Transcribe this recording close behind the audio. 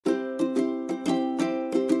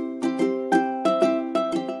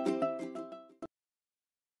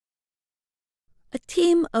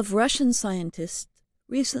team of Russian scientists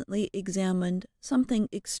recently examined something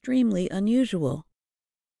extremely unusual: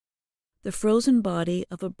 the frozen body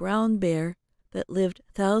of a brown bear that lived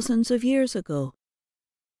thousands of years ago.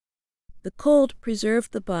 The cold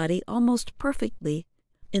preserved the body almost perfectly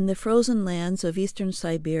in the frozen lands of eastern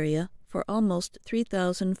Siberia for almost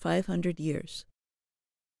 3,500 years.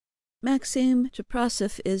 Maxim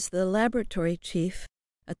Cheprasov is the laboratory chief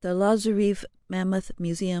at the Lazarev Mammoth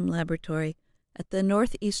Museum Laboratory at the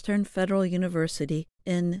Northeastern Federal University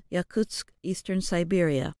in Yakutsk, eastern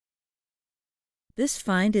Siberia. This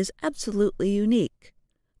find is absolutely unique,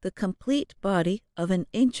 the complete body of an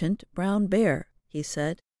ancient brown bear, he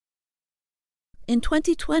said. In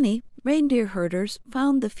 2020, reindeer herders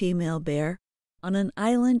found the female bear on an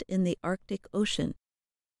island in the Arctic Ocean.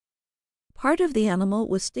 Part of the animal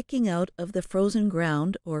was sticking out of the frozen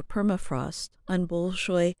ground, or permafrost, on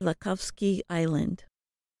Bolshoy-Lakovsky Island.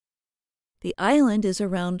 The island is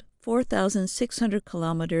around 4,600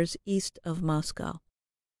 kilometers east of Moscow.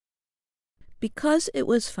 Because it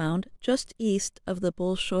was found just east of the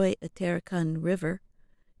Bolshoy-Aterikhan River,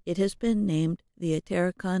 it has been named the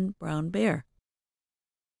Aterikhan brown bear.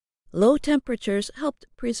 Low temperatures helped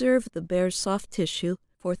preserve the bear's soft tissue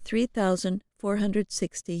for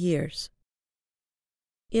 3,460 years.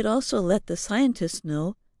 It also let the scientists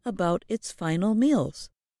know about its final meals: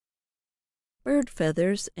 bird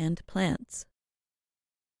feathers and plants.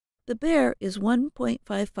 The bear is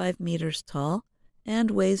 1.55 meters tall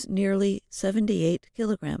and weighs nearly 78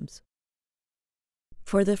 kilograms.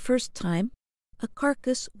 For the first time, a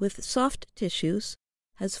carcass with soft tissues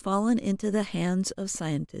has fallen into the hands of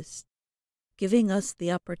scientists, giving us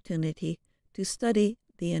the opportunity to study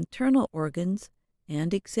the internal organs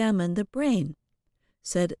and examine the brain,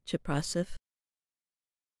 said Cheprasov.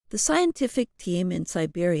 The scientific team in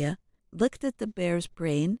Siberia looked at the bear's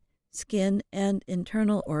brain, skin, and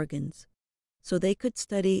internal organs so they could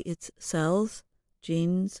study its cells,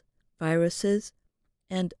 genes, viruses,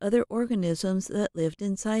 and other organisms that lived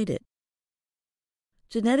inside it.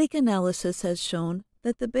 Genetic analysis has shown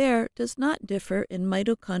that the bear does not differ in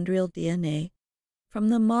mitochondrial DNA from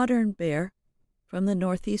the modern bear from the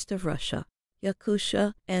northeast of Russia,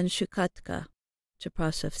 Yakutia and Chukotka,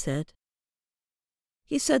 Cheprasov said.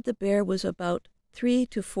 He said the bear was about 3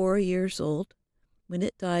 to 4 years old when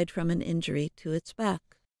it died from an injury to its back.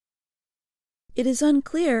 It is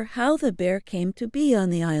unclear how the bear came to be on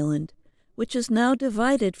the island, which is now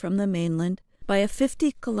divided from the mainland by a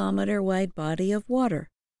 50-kilometer-wide body of water.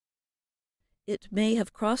 It may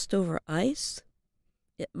have crossed over ice,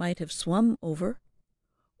 it might have swum over,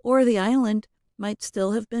 or the island might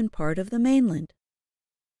still have been part of the mainland.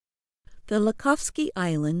 The Lakovsky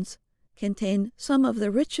Islands contain some of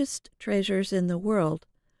the richest treasures in the world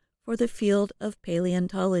for the field of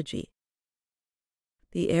paleontology.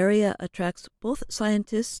 The area attracts both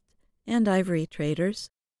scientists and ivory traders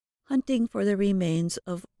hunting for the remains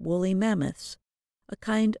of woolly mammoths, a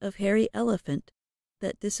kind of hairy elephant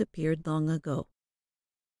that disappeared long ago.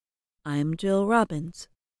 I'm Jill Robbins.